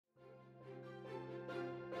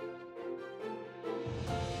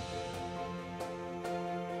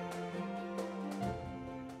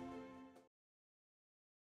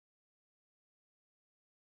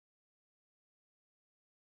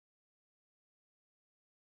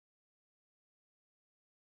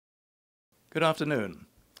Good afternoon.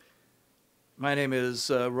 My name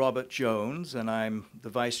is Robert Jones, and I'm the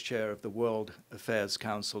Vice Chair of the World Affairs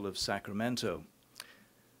Council of Sacramento.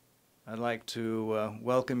 I'd like to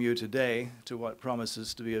welcome you today to what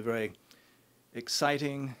promises to be a very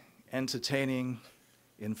exciting, entertaining,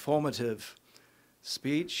 informative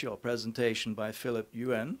speech or presentation by Philip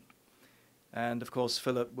Yuen. And of course,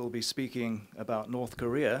 Philip will be speaking about North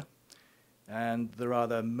Korea and the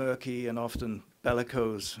rather murky and often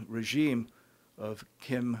bellicose regime of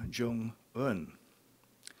Kim Jong Il.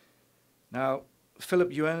 Now,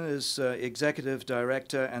 Philip Yuen is Executive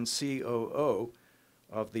Director and COO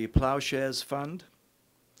of the Ploughshares Fund.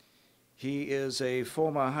 He is a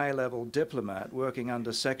former high-level diplomat working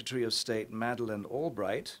under Secretary of State Madeline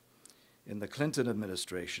Albright in the Clinton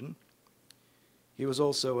administration. He was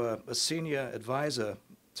also a senior advisor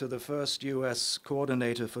to the first U.S.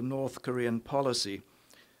 coordinator for North Korean policy,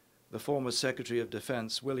 the former Secretary of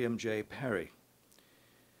Defense William J. Perry.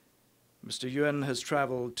 Mr. Yuen has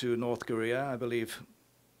traveled to North Korea, I believe,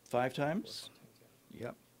 5 times?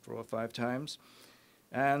 Yep, 4 or 5 times.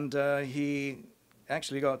 And he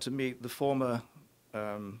actually got to meet the former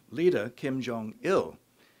leader, Kim Jong Il.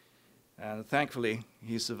 And thankfully,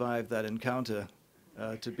 he survived that encounter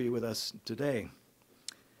to be with us today.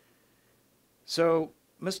 So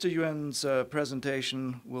Mr. Yuen's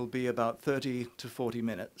presentation will be about 30 to 40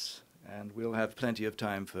 minutes, and we'll have plenty of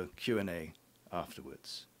time for Q&A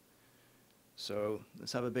afterwards. So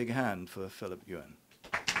let's have a big hand for Philip Yuen.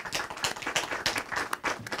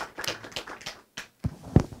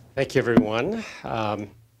 Thank you, everyone.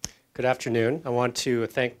 Good afternoon. I want to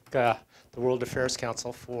thank the World Affairs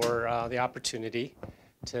Council for the opportunity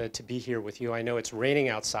to be here with you. I know it's raining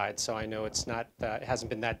outside, so I know it's not, it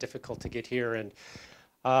hasn't been that difficult to get here. And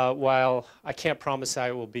while I can't promise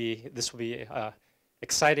this will be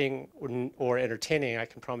exciting or entertaining, I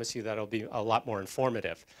can promise you that it'll be a lot more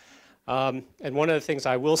informative. And one of the things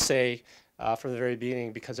I will say from the very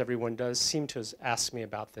beginning, because everyone does seem to ask me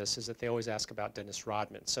about this, is that they always ask about Dennis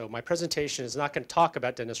Rodman. So my presentation is not going to talk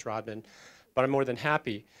about Dennis Rodman, but I'm more than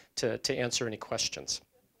happy to answer any questions.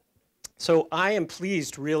 So I am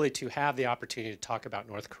pleased really to have the opportunity to talk about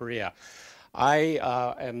North Korea. I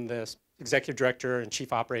am the Executive Director and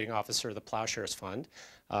Chief Operating Officer of the Ploughshares Fund.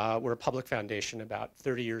 We're a public foundation, about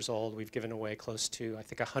 30 years old. We've given away close to, I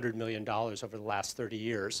think, $100 million over the last 30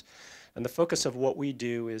 years. And the focus of what we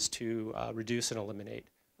do is to reduce and eliminate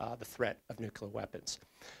the threat of nuclear weapons.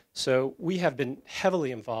 So we have been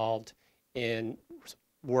heavily involved in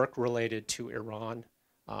work related to Iran,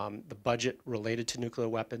 the budget related to nuclear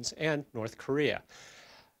weapons, and North Korea.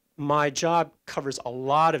 My job covers a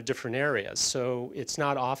lot of different areas, so it's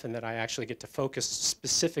not often that I actually get to focus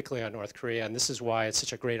specifically on North Korea, and this is why it's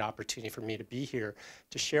such a great opportunity for me to be here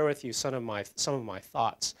to share with you some of my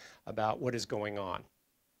thoughts about what is going on.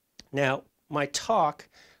 Now, my talk,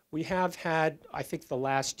 we have had, I think the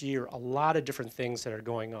last year, a lot of different things that are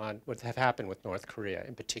going on, what have happened with North Korea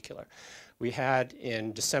in particular. We had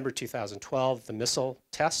in December 2012 the missile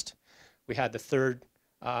test. We had the third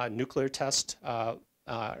nuclear test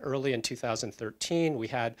early in 2013. We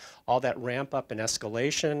had all that ramp up and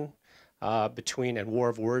escalation and war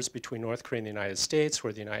of words between North Korea and the United States,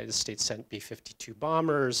 where the United States sent B-52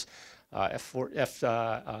 bombers,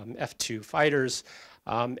 F-2 fighters,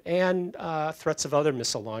 and threats of other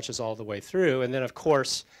missile launches all the way through. And then, of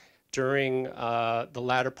course, during the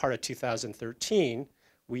latter part of 2013,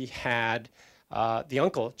 we had the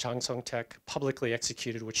uncle, Jang Song-taek, publicly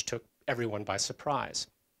executed, which took everyone by surprise.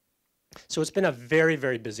 So it's been a very,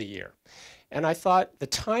 very busy year. And I thought the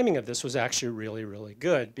timing of this was actually really, really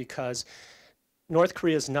good because North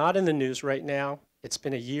Korea is not in the news right now. It's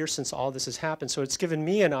been a year since all this has happened. So it's given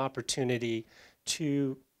me an opportunity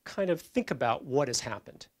to kind of think about what has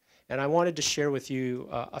happened. And I wanted to share with you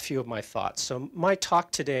a few of my thoughts. So my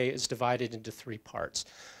talk today is divided into 3 parts.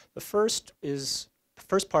 The first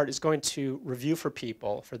part is going to review for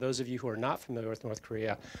people, for those of you who are not familiar with North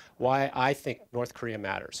Korea, why I think North Korea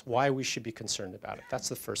matters, why we should be concerned about it. That's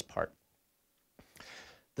the first part.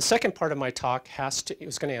 The second part of my talk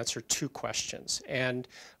is going to answer 2 questions. And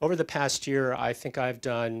over the past year, I think I've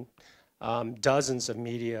done have had dozens of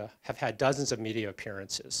media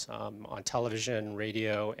appearances on television,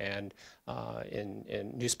 radio, and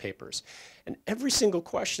in newspapers. And every single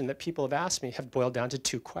question that people have asked me have boiled down to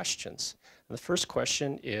 2 questions. And the first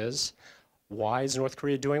question is, why is North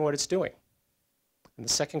Korea doing what it's doing? And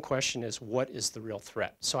the second question is, what is the real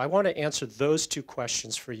threat? So I want to answer those 2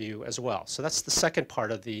 questions for you as well. So that's the second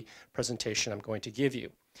part of the presentation I'm going to give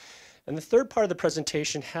you. And the third part of the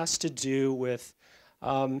presentation has to do with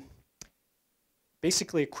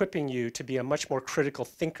basically equipping you to be a much more critical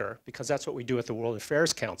thinker, because that's what we do at the World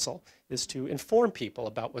Affairs Council, is to inform people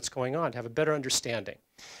about what's going on, to have a better understanding.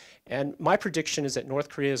 And my prediction is that North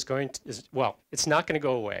Korea is going to, well, it's not going to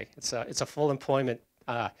go away. It's a full employment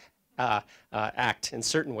act in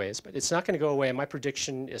certain ways, but it's not going to go away. And my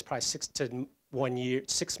prediction is probably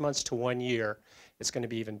 6 months to 1 year, it's going to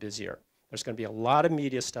be even busier. There's going to be a lot of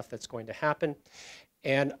media stuff that's going to happen.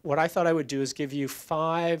 And what I thought I would do is give you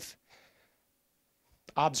 5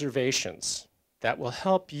 observations that will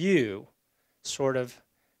help you sort of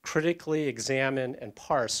critically examine and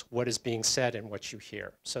parse what is being said and what you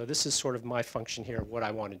hear. So this is sort of my function here, what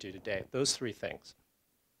I want to do today, those 3 things.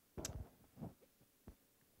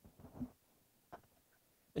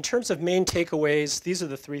 In terms of main takeaways, these are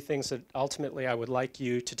the 3 things that ultimately I would like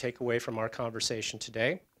you to take away from our conversation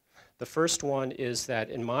today. The first one is that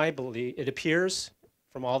in my belief, it appears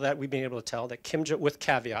from all that we've been able to tell that with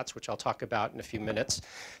caveats, which I'll talk about in a few minutes,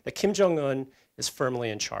 that Kim Jong Il is firmly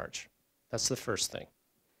in charge. That's the first thing.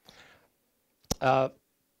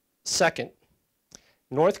 Second,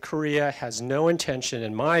 North Korea has no intention,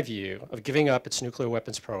 in my view, of giving up its nuclear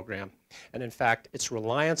weapons program. And in fact, its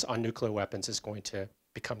reliance on nuclear weapons is going to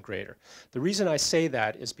become greater. The reason I say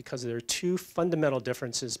that is because there are 2 fundamental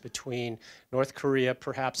differences between North Korea,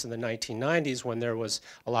 perhaps in the 1990s when there was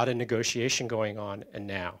a lot of negotiation going on, and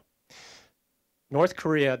now. North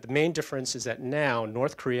Korea, the main difference is that now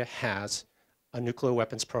North Korea has a nuclear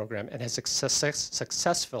weapons program and has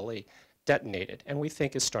successfully detonated, and we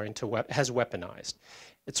think is starting to has weaponized.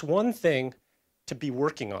 It's one thing to be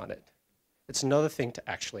working on it. It's another thing to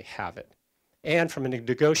actually have it. And from a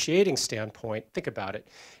negotiating standpoint, think about it.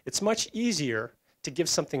 It's much easier to give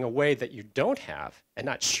something away that you don't have and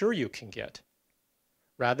not sure you can get,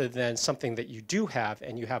 rather than something that you do have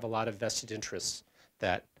and you have a lot of vested interests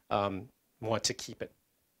that want to keep it.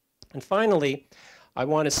 And finally, I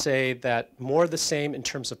want to say that more of the same in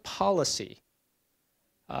terms of policy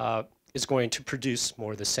is going to produce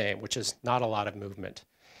more of the same, which is not a lot of movement.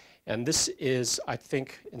 And this is, I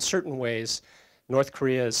think, in certain ways, North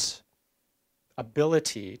Korea's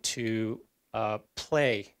ability to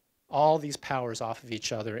play all these powers off of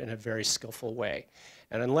each other in a very skillful way.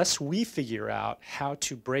 And unless we figure out how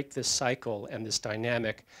to break this cycle and this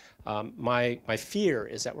dynamic, my fear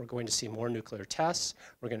is that we're going to see more nuclear tests,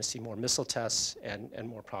 we're going to see more missile tests, and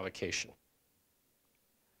more provocation.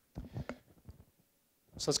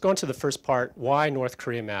 So let's go into the first part, why North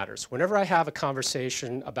Korea matters. Whenever I have a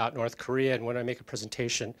conversation about North Korea and when I make a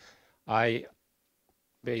presentation, I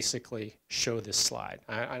basically show this slide.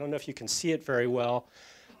 I don't know if you can see it very well.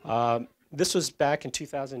 This was back in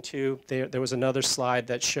 2002. There was another slide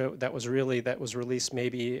that was released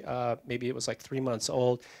maybe it was like 3 months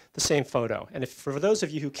old. The same photo. And for those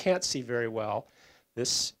of you who can't see very well,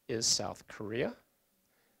 this is South Korea.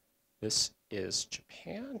 This is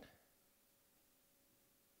Japan.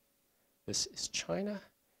 This is China.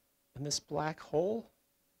 And this black hole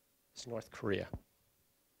is North Korea.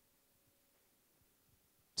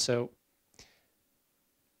 So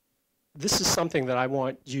this is something that I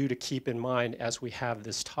want you to keep in mind as we have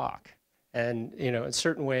this talk. And in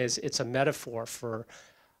certain ways, it's a metaphor for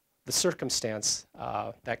the circumstance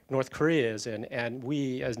that North Korea is in, and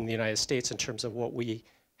we as in the United States in terms of what we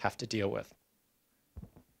have to deal with.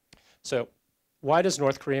 So why does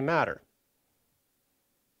North Korea matter?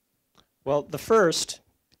 Well, the first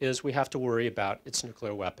is we have to worry about its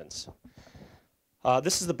nuclear weapons.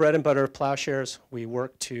 This is the bread and butter of Ploughshares. We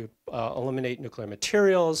work to eliminate nuclear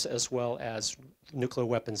materials as well as nuclear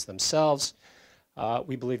weapons themselves.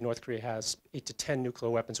 We believe North Korea has 8 to 10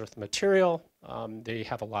 nuclear weapons worth of material. They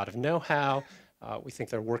have a lot of know-how. We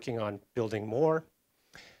think they're working on building more.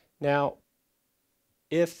 Now,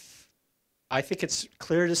 I think it's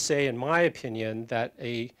clear to say, in my opinion, that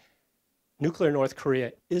a nuclear North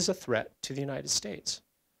Korea is a threat to the United States.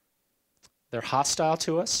 They're hostile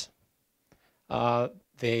to us.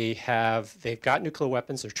 They've got nuclear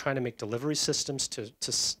weapons. They're trying to make delivery systems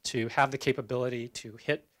to have the capability to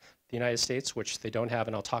hit the United States, which they don't have,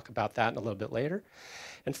 and I'll talk about that in a little bit later.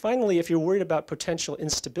 And finally, if you're worried about potential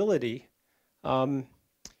instability,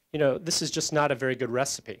 this is just not a very good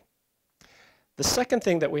recipe. The second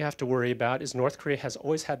thing that we have to worry about is North Korea has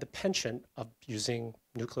always had the penchant of using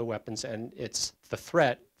nuclear weapons, and it's the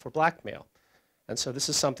threat for blackmail. And so this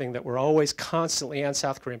is something that we're always constantly, and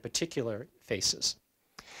South Korea in particular, faces.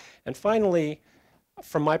 And finally,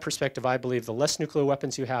 from my perspective, I believe the less nuclear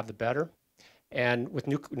weapons you have, the better. And with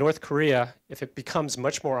North Korea, if it becomes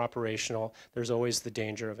much more operational, there's always the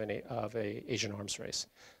danger of an Asian arms race.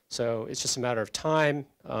 So it's just a matter of time.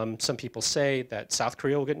 Some people say that South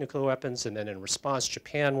Korea will get nuclear weapons, and then in response,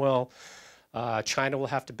 Japan will. China will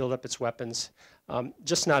have to build up its weapons.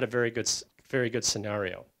 Just not a very good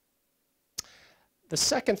scenario. The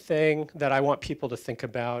second thing that I want people to think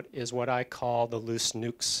about is what I call the loose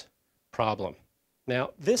nukes problem.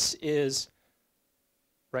 Now, this is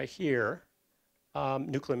right here,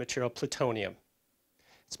 nuclear material, plutonium.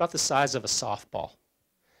 It's about the size of a softball.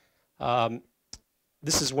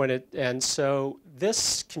 This is when and so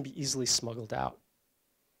this can be easily smuggled out.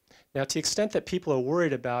 Now, to the extent that people are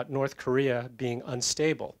worried about North Korea being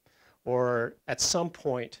unstable or at some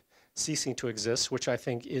point ceasing to exist, which I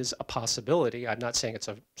think is a possibility. I'm not saying it's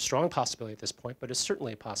a strong possibility at this point, but it's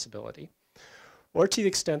certainly a possibility. Or to the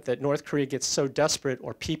extent that North Korea gets so desperate,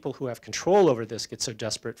 or people who have control over this get so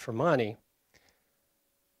desperate for money,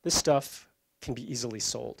 this stuff can be easily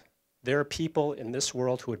sold. There are people in this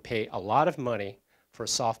world who would pay a lot of money for a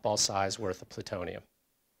softball size worth of plutonium.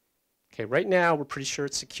 Okay, right now we're pretty sure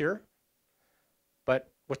it's secure, but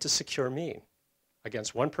what does secure mean?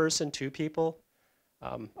 Against one person, two people?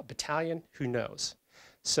 A battalion, who knows?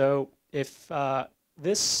 So if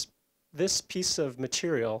this piece of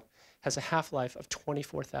material has a half-life of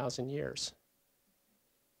 24,000 years,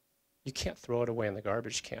 you can't throw it away in the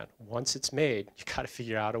garbage can. Once it's made, you got to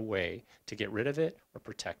figure out a way to get rid of it or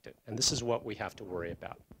protect it. And this is what we have to worry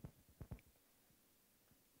about.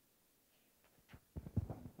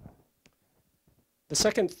 The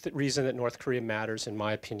second reason that North Korea matters, in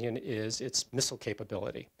my opinion, is its missile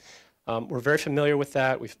capability. We're very familiar with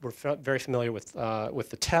that. We're very familiar with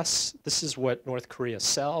the tests. This is what North Korea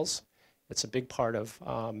sells. It's a big part of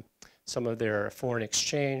some of their foreign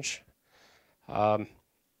exchange.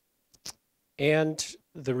 And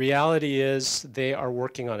the reality is they are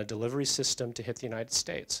working on a delivery system to hit the United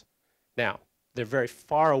States. Now, they're very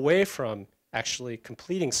far away from actually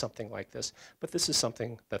completing something like this, but this is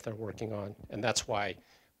something that they're working on, and that's why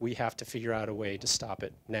we have to figure out a way to stop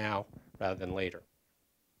it now rather than later.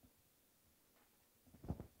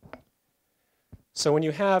 So when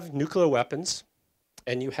you have nuclear weapons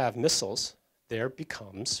and you have missiles, there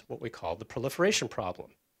becomes what we call the proliferation problem.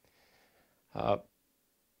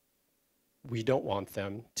 We don't want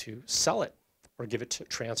them to sell it or give it to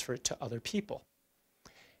transfer it to other people.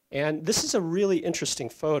 And this is a really interesting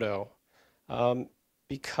photo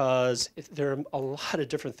because there are a lot of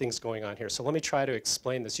different things going on here. So let me try to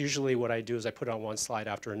explain this. Usually what I do is I put it on one slide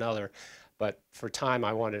after another, but for time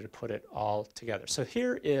I wanted to put it all together. So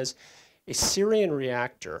here is a Syrian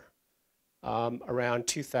reactor around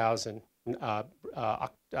 2000, the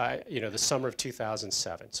summer of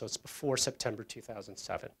 2007. So it's before September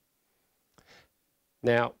 2007.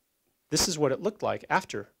 Now, this is what it looked like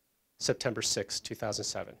after September 6,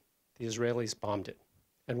 2007. The Israelis bombed it.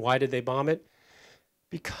 And why did they bomb it?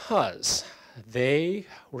 Because they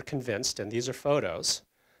were convinced, and these are photos,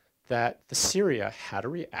 that the Syria had a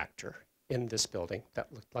reactor in this building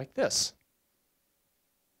that looked like this.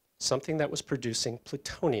 Something that was producing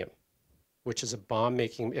plutonium, which is a bomb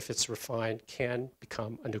making, if it's refined, can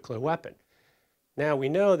become a nuclear weapon. Now we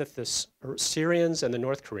know that the Syrians and the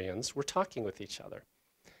North Koreans were talking with each other.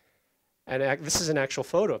 And this is an actual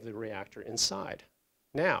photo of the reactor inside.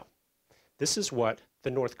 Now, this is what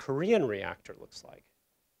the North Korean reactor looks like.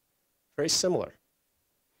 Very similar.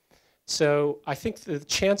 So I think the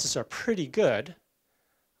chances are pretty good,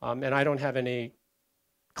 and I don't have any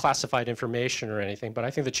classified information or anything, but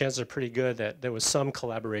I think the chances are pretty good that there was some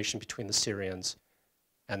collaboration between the Syrians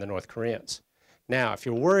and the North Koreans. Now, if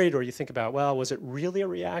you're worried or you think about, well, was it really a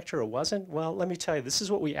reactor or wasn't? Well, let me tell you, this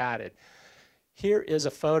is what we added. Here is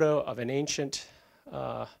a photo of an ancient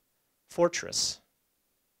fortress.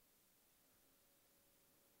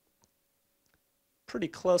 Pretty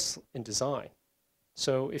close in design.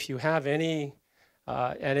 So if you have any,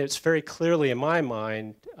 and it's very clearly in my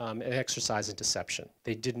mind an exercise in deception.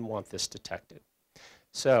 They didn't want this detected.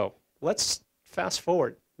 So let's fast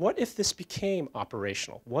forward. What if this became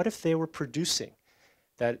operational? What if they were producing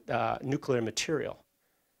that nuclear material?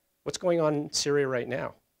 What's going on in Syria right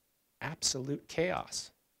now? Absolute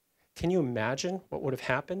chaos. Can you imagine what would have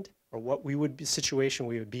happened or what situation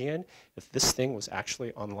we would be in if this thing was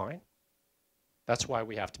actually online? That's why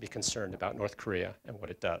we have to be concerned about North Korea and what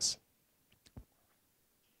it does.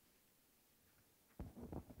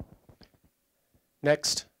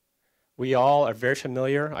 Next, we all are very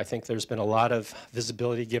familiar. I think there's been a lot of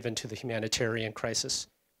visibility given to the humanitarian crisis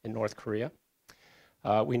in North Korea.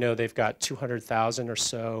 We know they've got 200,000 or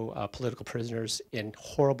so political prisoners in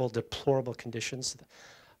horrible, deplorable conditions.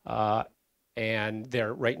 And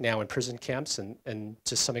they're right now in prison camps, and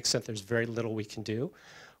to some extent there's very little we can do.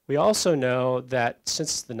 We also know that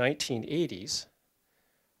since the 1980s,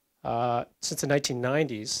 since the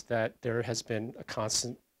 1990s, that there has been a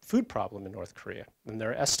constant food problem in North Korea. And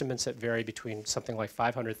there are estimates that vary between something like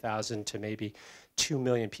 500,000 to maybe 2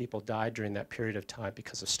 million people died during that period of time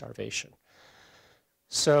because of starvation.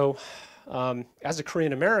 So as a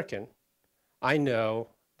Korean American, I know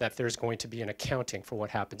that there's going to be an accounting for what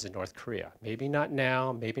happens in North Korea. Maybe not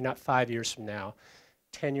now, maybe not 5 years from now,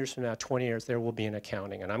 10 years from now, 20 years, there will be an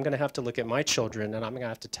accounting. And I'm going to have to look at my children and I'm going to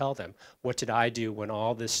have to tell them, what did I do when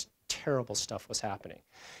all this terrible stuff was happening?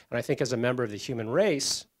 And I think as a member of the human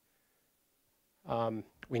race,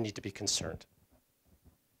 we need to be concerned.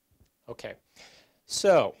 Okay,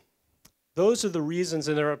 so those are the reasons,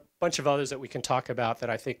 and there are a bunch of others that we can talk about that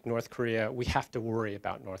I think North Korea, we have to worry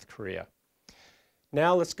about North Korea.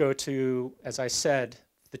 Now let's go to, as I said,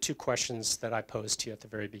 the two questions that I posed to you at the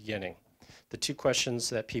very beginning. The two questions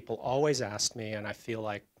that people always ask me, and I feel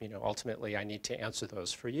like, you know, ultimately I need to answer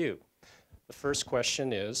those for you. The first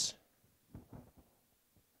question is,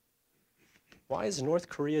 why is North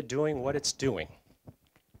Korea doing what it's doing?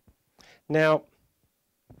 Now,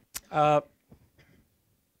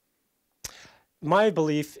 my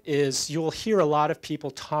belief is you'll hear a lot of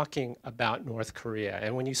people talking about North Korea,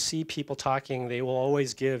 and when you see people talking, they will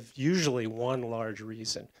always give usually one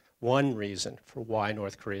reason for why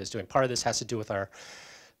North Korea is doing. Part of this has to do with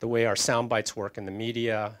the way our sound bites work in the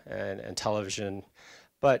media and television,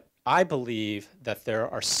 but I believe that there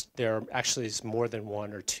actually is more than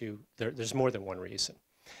one or two. There's more than one reason,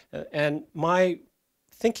 and my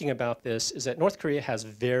thinking about this is that North Korea has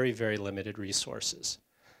very, very limited resources.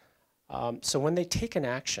 So when they take an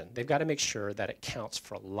action, they've got to make sure that it counts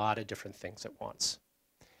for a lot of different things at once.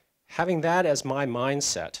 Having that as my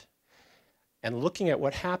mindset, and looking at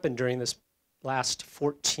what happened during this last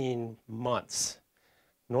 14 months,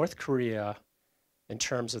 North Korea, in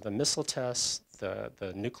terms of the missile tests, the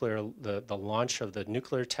launch of the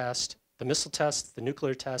nuclear test, the missile test, the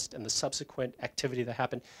nuclear test, and the subsequent activity that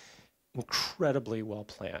happened, incredibly well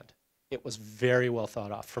planned. It was very well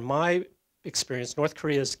thought out. From my experience, North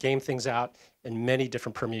Korea's gamed things out in many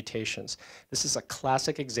different permutations. This is a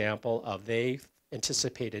classic example of they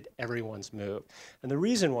anticipated everyone's move. And the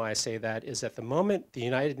reason why I say that is that the moment the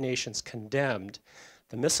United Nations condemned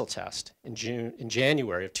the missile test in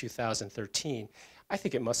January of 2013, I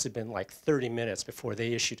think it must have been like 30 minutes before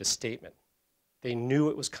they issued a statement. They knew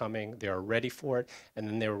it was coming, they were ready for it, and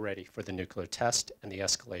then they were ready for the nuclear test and the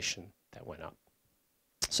escalation that went up.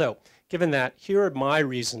 So, given that, here are my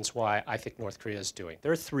reasons why I think North Korea is doing.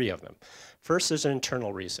 There are three of them. First, there's an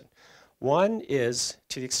internal reason. One is,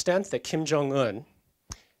 to the extent that Kim Jong Il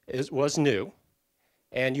was new,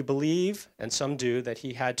 and you believe, and some do, that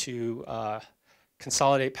he had to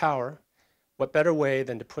consolidate power, what better way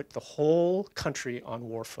than to put the whole country on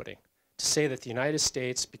war footing? To say that the United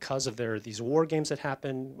States, because of these war games that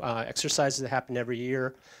happen, exercises that happen every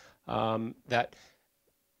year, that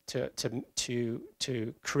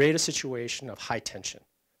to create a situation of high tension.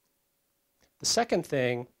 The second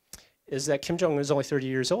thing is that Kim Jong-un is only 30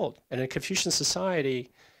 years old, and in a Confucian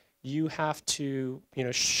society, you have to,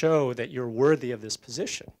 show that you're worthy of this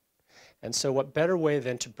position. And so what better way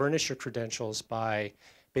than to burnish your credentials by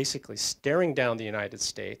basically staring down the United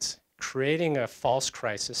States, creating a false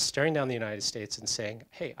crisis, staring down the United States and saying,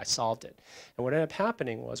 hey, I solved it. And what ended up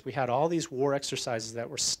happening was we had all these war exercises that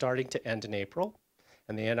were starting to end in April.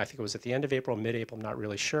 In the end, I think it was at the end of April, mid-April, I'm not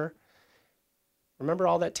really sure. Remember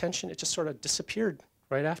all that tension? It just sort of disappeared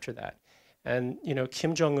right after that. And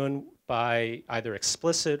Kim Jong-un, by either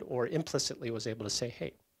explicit or implicitly, was able to say,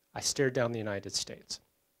 hey, I stared down the United States.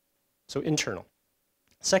 So internal.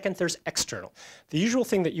 Second, there's external. The usual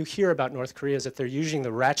thing that you hear about North Korea is that they're using the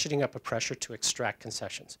ratcheting up of pressure to extract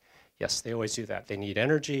concessions. Yes, they always do that. They need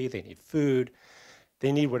energy, they need food,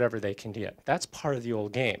 they need whatever they can get. That's part of the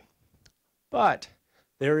old game. But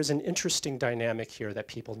there is an interesting dynamic here that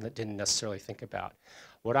people didn't necessarily think about.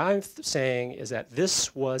 What I'm saying is that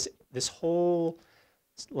this whole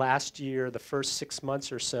last year, the first 6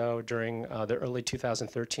 months or so during the early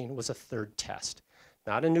 2013 was a third test.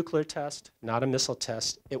 Not a nuclear test, not a missile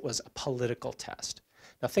test, it was a political test.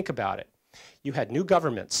 Now think about it. You had new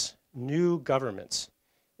governments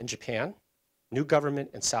in Japan, new government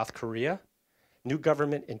in South Korea, new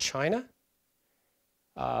government in China,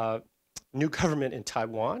 new government in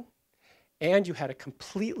Taiwan, and you had a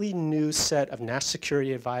completely new set of national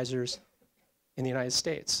security advisors in the United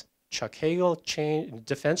States. Chuck Hagel changed,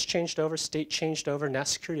 defense changed over, state changed over, national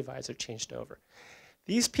security advisor changed over.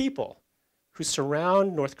 These people who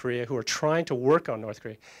surround North Korea, who are trying to work on North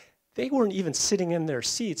Korea, they weren't even sitting in their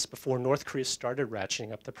seats before North Korea started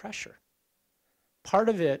ratcheting up the pressure. Part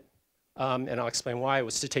of it, and I'll explain why,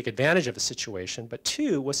 was to take advantage of the situation, but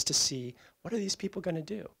two was to see, what are these people going to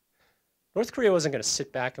do? North Korea wasn't going to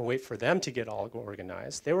sit back and wait for them to get all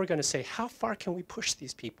organized. They were going to say, how far can we push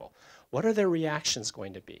these people? What are their reactions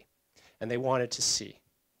going to be? And they wanted to see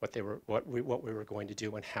what we were going to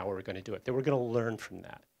do and how we were going to do it. They were going to learn from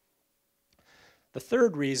that. The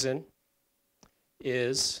third reason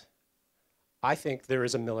is, I think there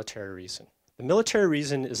is a military reason. The military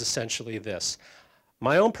reason is essentially this.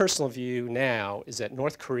 My own personal view now is that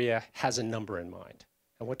North Korea has a number in mind.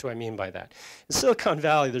 And what do I mean by that? In Silicon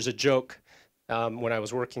Valley, there's a joke when I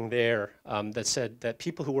was working there that said that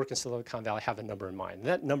people who work in Silicon Valley have a number in mind. And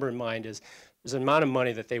that number in mind is there's an amount of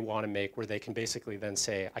money that they want to make where they can basically then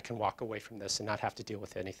say, I can walk away from this and not have to deal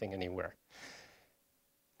with anything anywhere.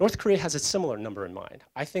 North Korea has a similar number in mind.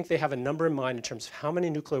 I think they have a number in mind in terms of how many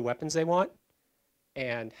nuclear weapons they want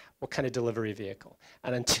and what kind of delivery vehicle.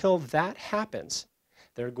 And until that happens,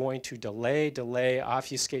 they're going to delay,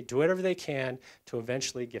 obfuscate, do whatever they can to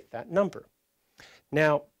eventually get that number.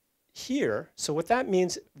 Now, here, so what that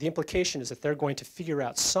means, the implication is that they're going to figure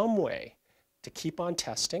out some way to keep on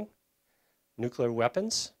testing nuclear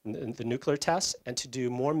weapons, the nuclear tests, and to do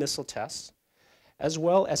more missile tests, as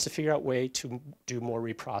well as to figure out a way to do more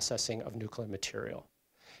reprocessing of nuclear material.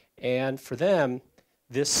 And for them,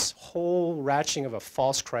 this whole ratcheting of a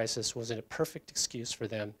false crisis was a perfect excuse for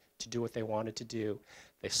them to do what they wanted to do.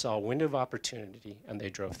 They saw a window of opportunity and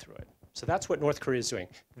they drove through it. So that's what North Korea is doing.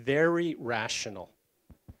 Very rational,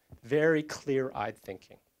 very clear-eyed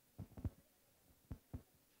thinking.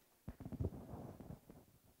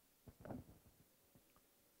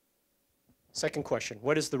 Second question,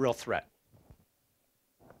 what is the real threat?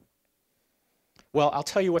 Well, I'll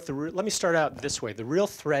tell you what let me start out this way. The real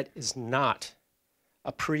threat is not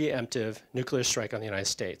a preemptive nuclear strike on the United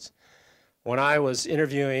States. When I was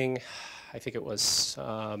interviewing, I think it was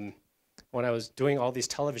when I was doing all these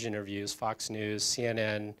television interviews, Fox News,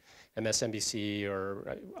 CNN, MSNBC,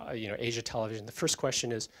 or Asia Television, the first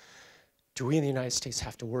question is, do we in the United States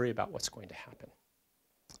have to worry about what's going to happen?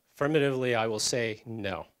 Affirmatively, I will say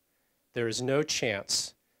no. There is no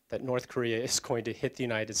chance that North Korea is going to hit the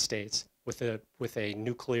United States with a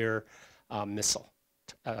nuclear missile,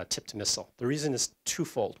 tipped missile. The reason is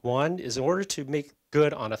twofold. One is in order to make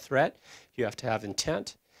good on a threat, you have to have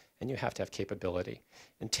intent and you have to have capability.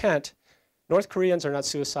 Intent, North Koreans are not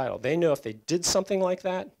suicidal. They know if they did something like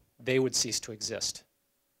that, they would cease to exist.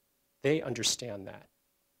 They understand that.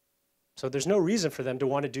 So there's no reason for them to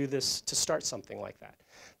want to do this, to start something like that.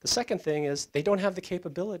 The second thing is they don't have the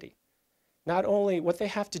capability. Not only, what they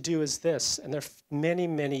have to do is this, and they're many,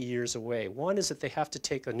 many years away. One is that they have to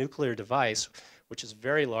take a nuclear device, which is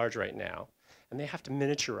very large right now, and they have to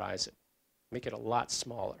miniaturize it, make it a lot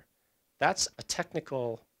smaller. That's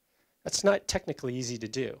not technically easy to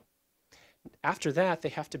do. After that, they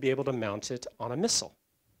have to be able to mount it on a missile.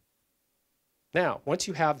 Now, once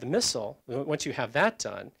you have the missile, once you have that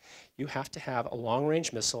done, you have to have a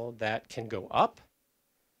long-range missile that can go up,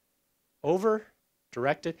 over,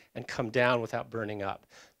 directed, and come down without burning up.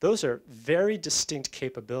 Those are very distinct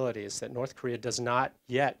capabilities that North Korea does not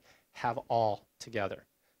yet have all together.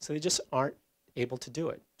 So they just aren't able to do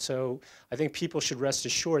it. So I think people should rest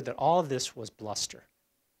assured that all of this was bluster.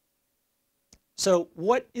 So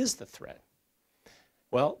what is the threat?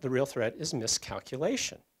 Well, the real threat is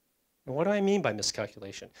miscalculation. And what do I mean by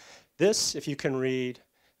miscalculation? This, if you can read,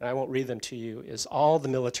 and I won't read them to you, is all the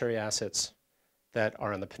military assets that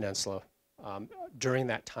are on the peninsula during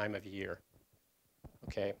that time of year,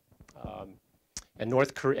 okay? And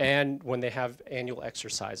North Korea, and when they have annual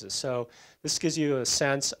exercises. So this gives you a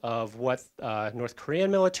sense of what North Korean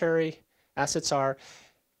military assets are.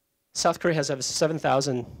 South Korea has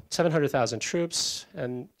 700,000 troops,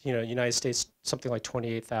 and United States something like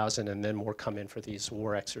 28,000, and then more come in for these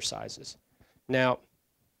war exercises. Now,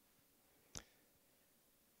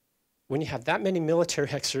 when you have that many military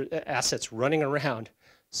assets running around,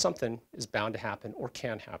 something is bound to happen or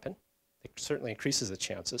can happen. It certainly increases the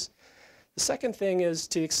chances. The second thing is,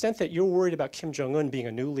 to the extent that you're worried about Kim Jong Un being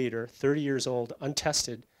a new leader, 30 years old,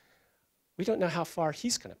 untested, we don't know how far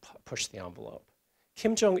he's going to push the envelope.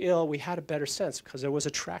 Kim Jong Il, we had a better sense because there was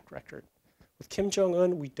a track record. With Kim Jong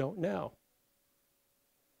Un, we don't know.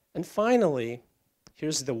 And finally,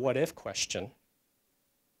 here's the what if question.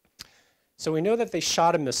 So we know that they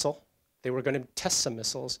shot a missile. They were going to test some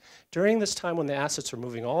missiles. During this time when the assets were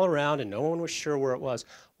moving all around and no one was sure where it was,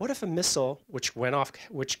 what if a missile which went off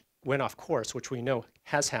course, which we know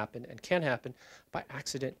has happened and can happen, by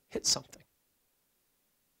accident hit something?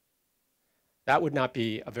 That would not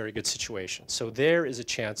be a very good situation. So there is a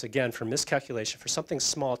chance, again, for miscalculation, for something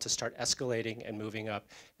small to start escalating and moving up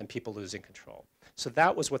and people losing control. So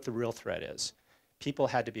that was what the real threat is. people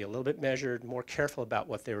had to be a little bit measured, more careful about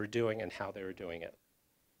what they were doing and how they were doing it.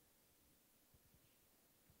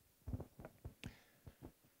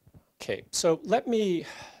 Okay, so let me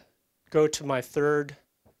go to my third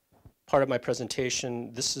part of my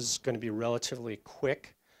presentation. This is going to be relatively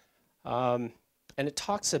quick. And it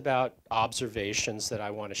talks about observations that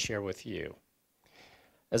I want to share with you.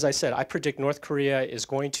 As I said, I predict North Korea is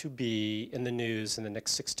going to be in the news in the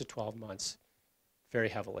next 6 to 12 months very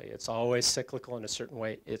heavily. It's always cyclical in a certain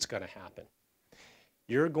way. It's going to happen.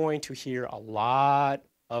 You're going to hear a lot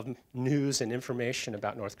of news and information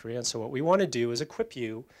about North Korea. And so what we want to do is equip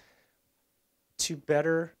you to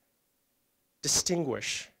better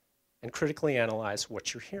distinguish and critically analyze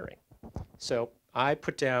what you're hearing. So I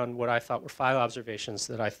put down what I thought were 5 observations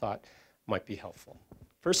that I thought might be helpful.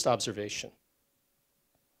 First observation,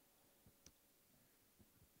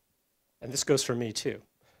 and this goes for me too.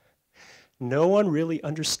 No one really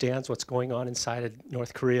understands what's going on inside of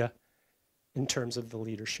North Korea in terms of the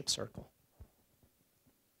leadership circle.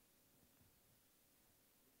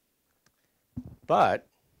 But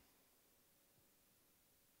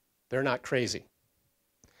they're not crazy.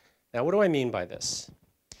 Now, what do I mean by this?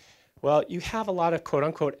 Well, you have a lot of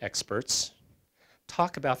quote-unquote experts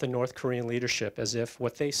talk about the North Korean leadership as if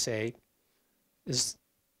what they say is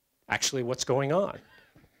actually what's going on.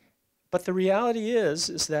 But the reality is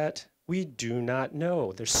that we do not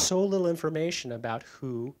know. There's so little information about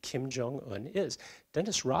who Kim Jong Un is.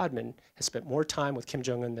 Dennis Rodman has spent more time with Kim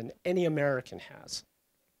Jong Un than any American has.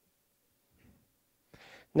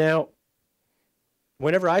 Now,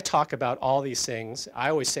 whenever I talk about all these things, I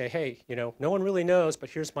always say, hey, no one really knows, but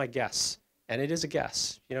here's my guess. And it is a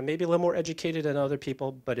guess. Maybe a little more educated than other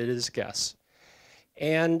people, but it is a guess.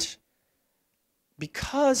 And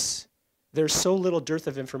because there's so little dearth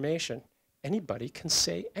of information, anybody can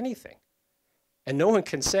say anything. And no one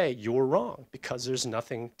can say, you're wrong, because there's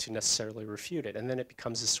nothing to necessarily refute it. And then it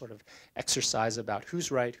becomes this sort of exercise about who's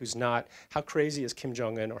right, who's not, how crazy is Kim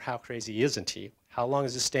Jong Un, or how crazy isn't he? How long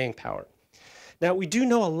is his staying power? Now, we do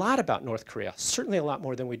know a lot about North Korea, certainly a lot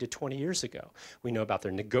more than we did 20 years ago. We know about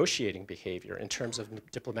their negotiating behavior in terms of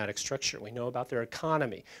diplomatic structure. We know about their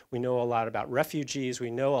economy. We know a lot about refugees. We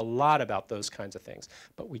know a lot about those kinds of things.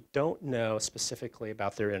 But we don't know specifically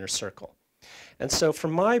about their inner circle. And so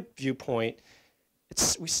from my viewpoint,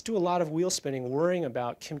 we do a lot of wheel spinning, worrying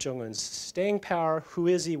about Kim Jong-un's staying power. Who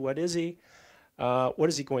is he? What is he? What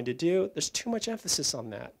is he going to do? There's too much emphasis on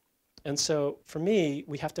that. And so for me,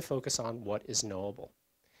 we have to focus on what is knowable.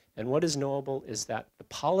 And what is knowable is that the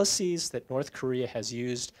policies that North Korea has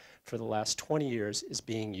used for the last 20 years is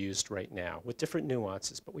being used right now with different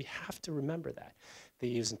nuances. But we have to remember that. They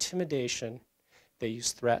use intimidation, they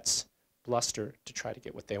use threats, bluster to try to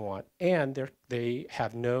get what they want. And they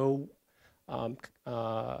have no,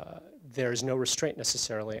 there's no restraint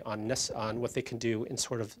necessarily on what they can do in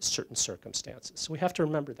sort of certain circumstances. So we have to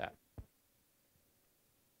remember that.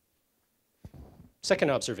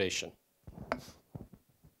 Second observation.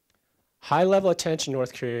 High-level attention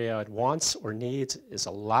North Korea wants or needs is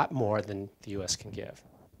a lot more than the US can give.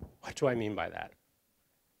 What do I mean by that?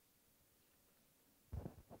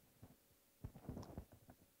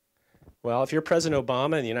 Well, if you're President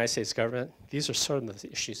Obama and the United States government, these are sort of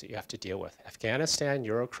the issues that you have to deal with. Afghanistan,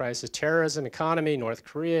 Euro crisis, terrorism, economy, North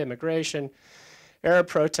Korea, immigration, Arab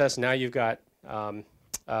protests. Now you've got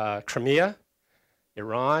Crimea,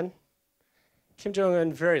 Iran, Kim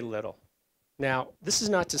Jong-un, very little. Now, this is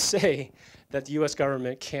not to say that the US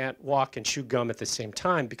government can't walk and chew gum at the same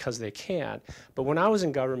time, because they can. But when I was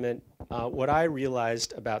in government, what I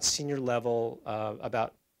realized about the senior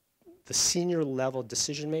level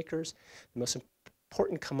decision makers, the most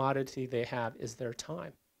important commodity they have is their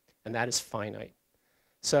time, and that is finite.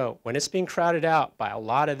 So when it's being crowded out by a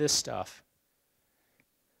lot of this stuff,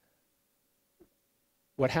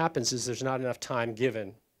 what happens is there's not enough time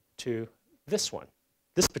given to this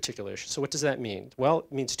particular issue. So what does that mean? Well,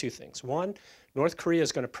 it means two things. One, North Korea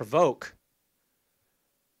is going to provoke,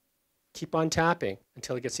 keep on tapping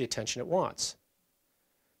until it gets the attention it wants.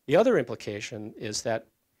 The other implication is that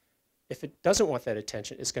if it doesn't want that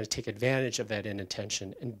attention, it's going to take advantage of that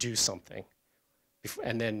inattention and do something.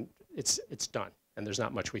 And then it's done, and there's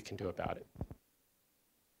not much we can do about it.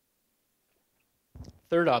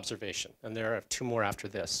 Third observation, and there are 2 more after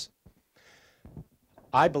this.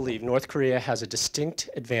 I believe North Korea has a distinct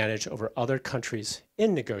advantage over other countries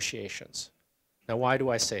in negotiations. Now, why do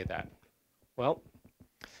I say that? Well,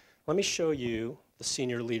 let me show you the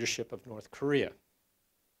senior leadership of North Korea.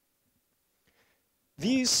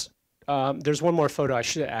 There's one more photo I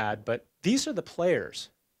should add, but these are the players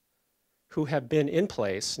who have been in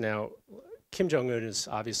place. Now, Kim Jong-un is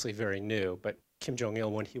obviously very new, but Kim Jong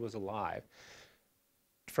Il when he was alive.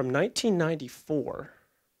 From 1994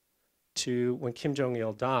 to when Kim Jong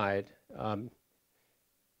Il died,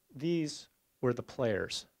 these were the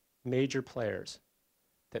players, major players,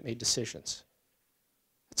 that made decisions.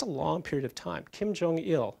 That's a long period of time. Kim Jong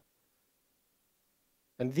Il.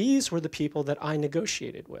 And these were the people that I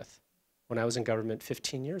negotiated with when I was in government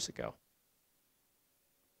 15 years ago.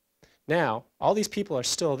 Now, all these people are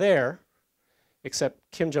still there, except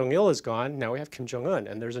Kim Jong Il is gone. Now we have Kim Jong Un,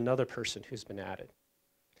 and there's another person who's been added.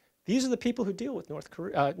 These are the people who deal with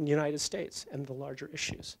the United States and the larger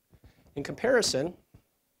issues. In comparison,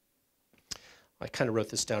 I kind of wrote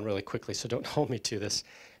this down really quickly, so don't hold me to this.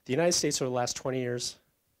 The United States over the last 20 years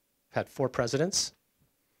had 4 presidents,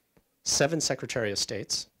 7 Secretary of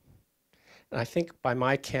States, and I think by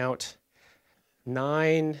my count,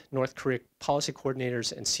 9 North Korea policy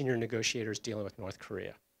coordinators and senior negotiators dealing with North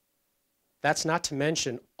Korea. That's not to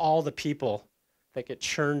mention all the people that get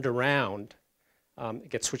churned around,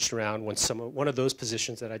 get switched around when one of those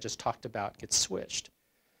positions that I just talked about gets switched.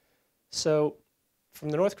 So from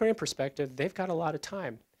the North Korean perspective, they've got a lot of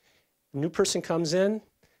time. A new person comes in,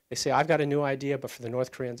 they say, I've got a new idea, but for the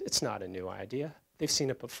North Koreans, it's not a new idea. They've seen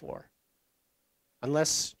it before.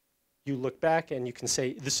 Unless you look back and you can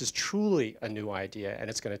say, this is truly a new idea, and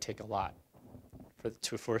it's going to take a lot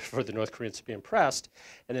for the North Koreans to be impressed.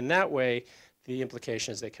 And in that way, the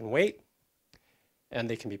implication is they can wait, and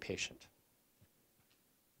they can be patient.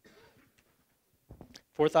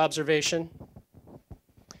 Fourth observation,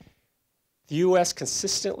 the US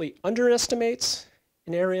consistently underestimates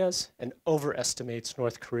in areas and overestimates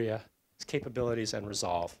North Korea's capabilities and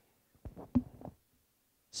resolve.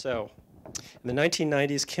 So, in the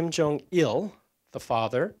 1990s, Kim Jong Il, the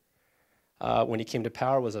father, when he came to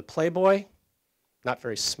power, was a playboy, not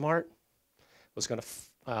very smart, was going to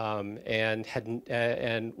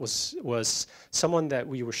and was someone that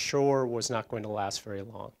we were sure was not going to last very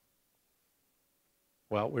long.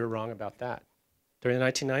 Well, we were wrong about that. During the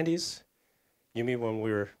 1990s, you mean when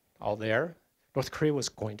we were all there, North Korea was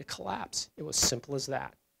going to collapse. It was simple as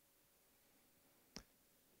that.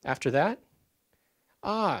 After that,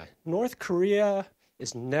 North Korea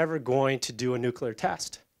is never going to do a nuclear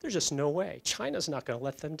test. There's just no way. China's not going to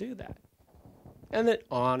let them do that. And then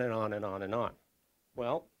on and on and on and on.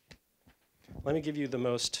 Well, let me give you the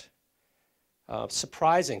most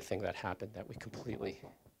surprising thing that happened that we completely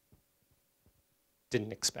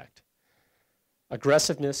didn't expect.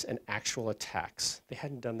 Aggressiveness and actual attacks. They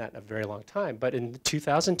hadn't done that in a very long time. But in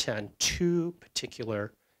 2010, 2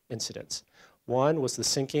 particular incidents. One was the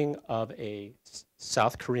sinking of a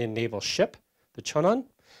South Korean naval ship, the Cheonan.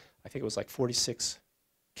 I think it was like 46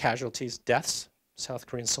 casualties, deaths. South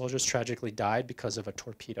Korean soldiers tragically died because of a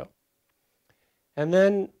torpedo. And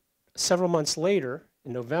then several months later,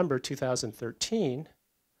 in November 2013,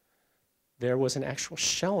 there was an actual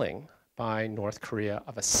shelling by North Korea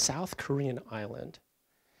of a South Korean island,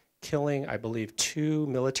 killing, I believe, 2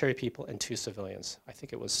 military people and 2 civilians.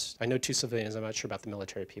 I know 2 civilians, I'm not sure about the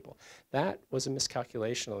military people. That was a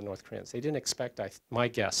miscalculation of the North Koreans. They didn't expect, my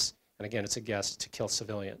guess, and again, it's a guess, to kill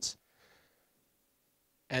civilians.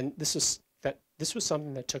 And this was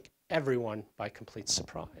something that took everyone by complete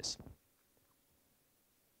surprise.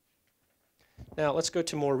 Now, let's go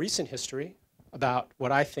to more recent history about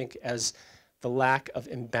what I think as the lack of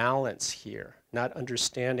imbalance here, not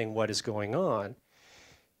understanding what is going on,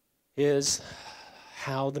 is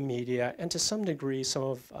how the media, and to some degree, some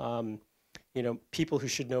of people who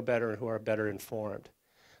should know better and who are better informed.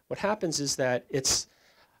 What happens is that it's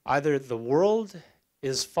either the world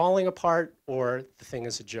is falling apart or the thing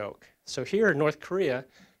is a joke. So here in North Korea,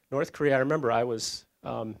 I remember I was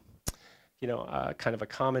kind of a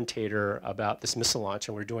commentator about this missile launch,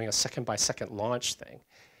 and we were doing a second-by-second launch thing.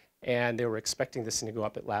 And they were expecting this thing to go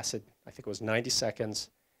up. It lasted, I think it was 90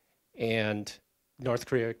 seconds. And North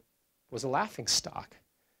Korea was a laughing stock.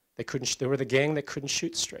 They were the gang that couldn't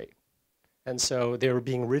shoot straight. And so they were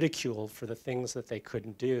being ridiculed for the things that they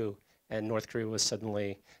couldn't do. And North Korea was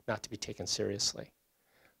suddenly not to be taken seriously.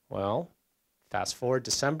 Well, fast forward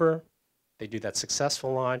December, they do that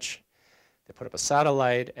successful launch. They put up a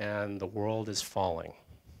satellite, and the world is falling.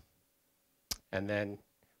 And then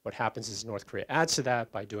what happens is North Korea adds to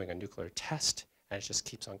that by doing a nuclear test, and it just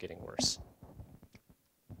keeps on getting worse.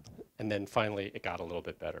 And then finally, it got a little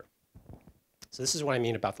bit better. So this is what I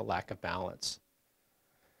mean about the lack of balance.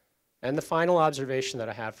 And the final observation that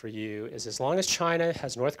I have for you is, as long as China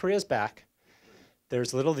has North Korea's back,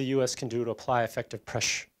 there's little the U.S. can do to apply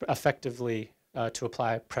pressure effectively.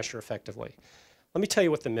 Let me tell you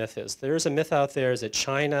what the myth is. There's a myth out there is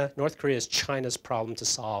that North Korea is China's problem to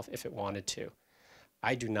solve if it wanted to.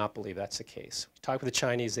 I do not believe that's the case. We talk with the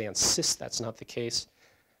Chinese, they insist that's not the case.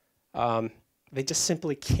 They just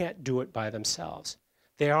simply can't do it by themselves.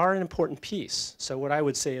 They are an important piece. So what I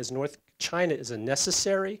would say is North China is a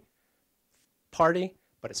necessary party,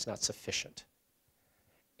 but it's not sufficient.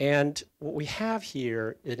 And what we have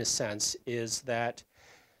here, in a sense, is that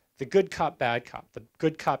the good cop, bad cop, the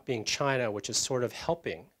good cop being China, which is sort of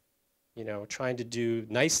helping, you know, trying to do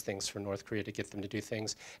nice things for North Korea to get them to do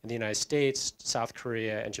things, and the United States, South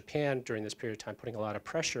Korea, and Japan during this period of time putting a lot of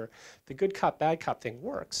pressure. The good cop, bad cop thing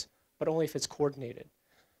works, but only if it's coordinated.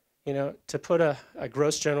 You know, to put a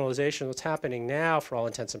gross generalization, what's happening now, for all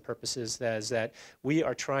intents and purposes, is that we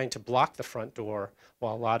are trying to block the front door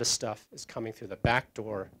while a lot of stuff is coming through the back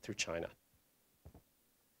door through China.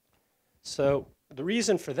 So the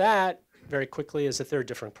reason for that, very quickly, is that there are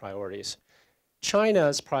different priorities.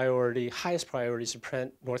 China's priority, highest priority, is to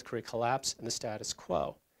prevent North Korea collapse and the status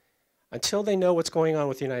quo. Until they know what's going on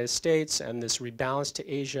with the United States and this rebalance to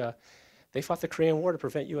Asia, they fought the Korean War to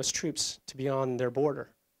prevent US troops to be on their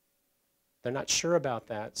border. They're not sure about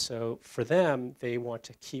that, so for them, they want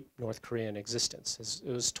to keep North Korea in existence. As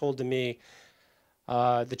it was told to me,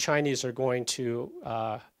 the Chinese are going to,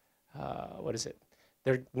 what is it?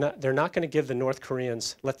 They're not going to give the North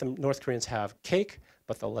Koreans, let the North Koreans have cake,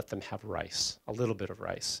 but they'll let them have rice, a little bit of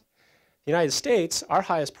rice. The United States, our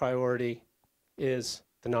highest priority is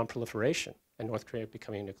the non-proliferation and North Korea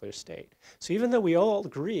becoming a nuclear state. So even though we all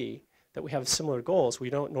agree that we have similar goals, we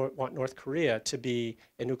don't want North Korea to be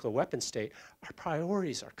a nuclear weapon state, our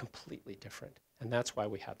priorities are completely different. And that's why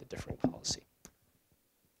we have the differing policy.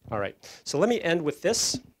 All right, so let me end with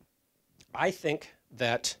this. I think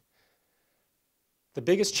that the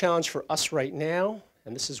biggest challenge for us right now,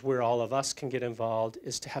 and this is where all of us can get involved,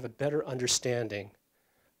 is to have a better understanding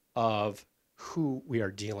of who we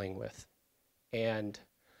are dealing with. And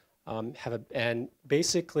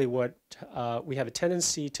basically what we have a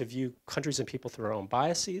tendency to view countries and people through our own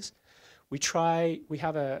biases.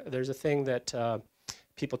 There's a thing that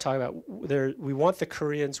people talk about, we want the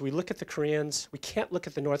Koreans, we look at the Koreans, we can't look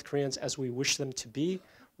at the North Koreans as we wish them to be,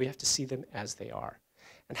 we have to see them as they are.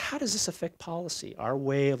 And how does this affect policy, our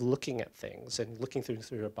way of looking at things and looking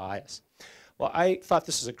through a bias? Well, I thought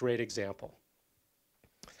this was a great example.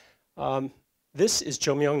 This is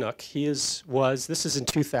Kim Jong Il. This is in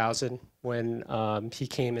 2000 when he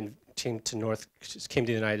came to the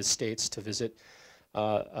United States to visit,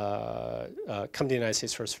 come to the United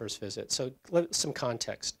States for his first visit. So some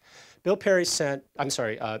context. Bill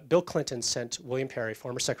Clinton sent William Perry,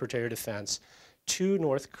 former Secretary of Defense, to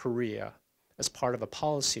North Korea as part of a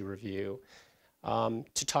policy review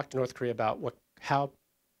to talk to North Korea about how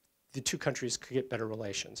the two countries could get better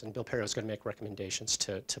relations. And Bill Perry was going to make recommendations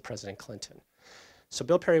to President Clinton. So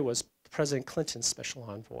Bill Perry was President Clinton's special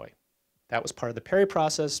envoy. That was part of the Perry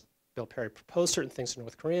process. Bill Perry proposed certain things to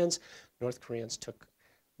North Koreans. North Koreans took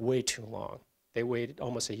way too long. They waited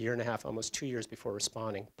almost a year and a half, almost 2 years before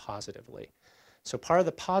responding positively. So part of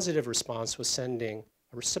the positive response was sending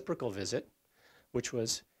a reciprocal visit, which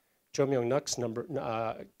was Kim Jong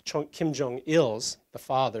Il's, the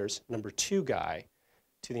father's, #2 guy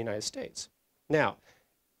to the United States. Now,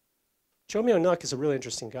 Kim Jong Il is a really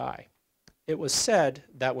interesting guy. It was said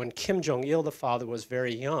that when Kim Jong Il, the father, was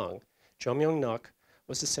very young, Kim Jong Il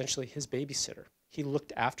was essentially his babysitter. He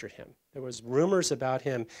looked after him. There was rumors about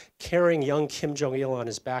him carrying young Kim Jong Il on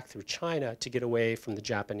his back through China to get away from the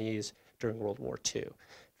Japanese during World War II.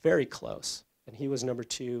 Very close. And he was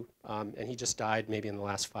 #2, and he just died maybe in the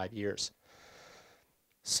last 5 years.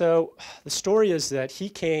 So the story is that he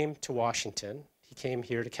came to Washington. He came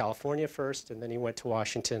here to California first, and then he went to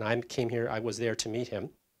Washington. I was there to meet him.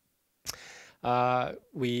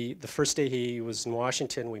 The first day he was in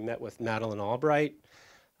Washington, we met with Madeline Albright.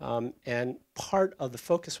 And part of the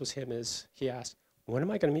focus was he asked, when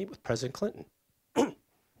am I going to meet with President Clinton?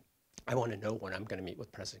 I want to know when I'm going to meet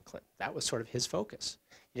with President Clinton. That was sort of his focus.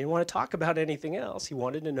 He didn't want to talk about anything else. He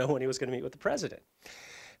wanted to know when he was going to meet with the president.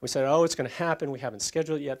 We said, oh, it's going to happen. We haven't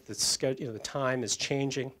scheduled it yet. The time is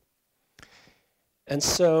changing. And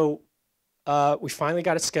so we finally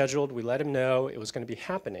got it scheduled. We let him know it was going to be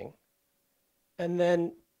happening. And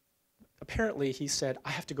then apparently he said, I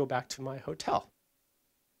have to go back to my hotel.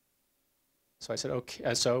 So I said,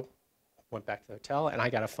 okay. So went back to the hotel, and I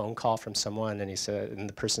got a phone call from someone, and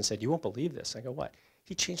the person said, you won't believe this. I go, what?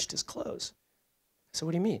 He changed his clothes. I said,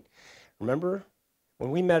 what do you mean? Remember when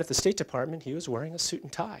we met at the State Department, he was wearing a suit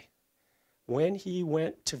and tie. When he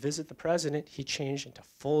went to visit the president, he changed into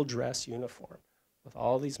full dress uniform with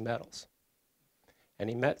all these medals. And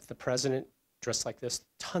he met the president dressed like this,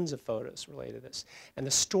 tons of photos related to this. And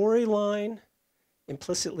the storyline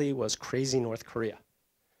implicitly was crazy North Korea.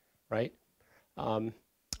 right?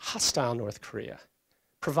 Hostile North Korea,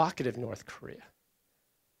 provocative North Korea,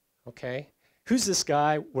 okay? Who's this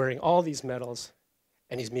guy wearing all these medals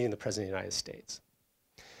and he's meeting the President of the United States?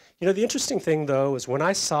 You know, the interesting thing though is when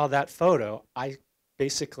I saw that photo, I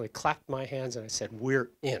basically clapped my hands and I said, we're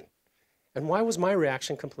in. And why was my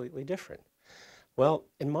reaction completely different? Well,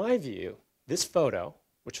 in my view, this photo,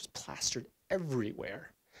 which was plastered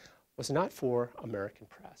everywhere, was not for American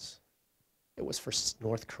press. It was for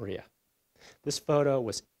North Korea. This photo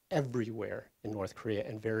was everywhere in North Korea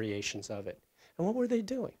and variations of it. And what were they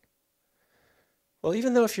doing? Well,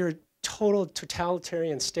 even though if you're a total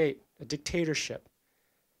totalitarian state, a dictatorship,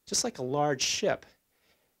 just like a large ship,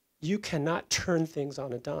 you cannot turn things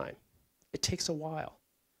on a dime. It takes a while.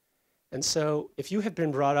 And so if you have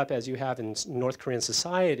been brought up as you have in North Korean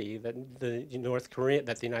society, that the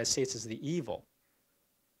United States is the evil,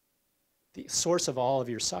 the source of all of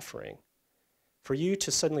your suffering, for you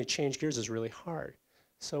to suddenly change gears is really hard.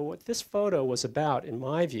 So what this photo was about, in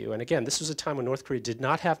my view, and again, this was a time when North Korea did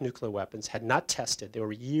not have nuclear weapons, had not tested, they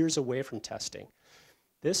were years away from testing.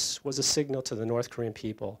 This was a signal to the North Korean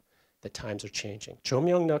people that times are changing. Cho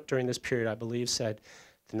Myung-nuk during this period, I believe, said,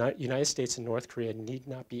 the United States and North Korea need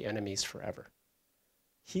not be enemies forever.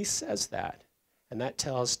 He says that, and that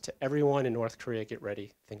tells to everyone in North Korea, get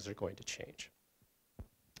ready, things are going to change.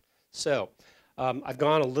 So I've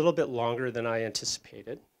gone a little bit longer than I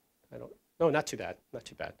anticipated. No, not too bad, not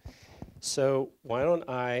too bad. So why don't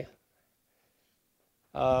I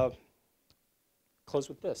close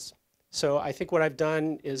with this. So I think what I've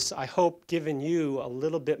done is, I hope, given you a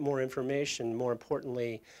little bit more information, more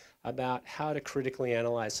importantly, about how to critically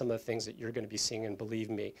analyze some of the things that you're going to be seeing. And believe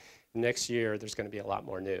me, next year there's going to be a lot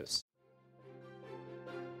more news.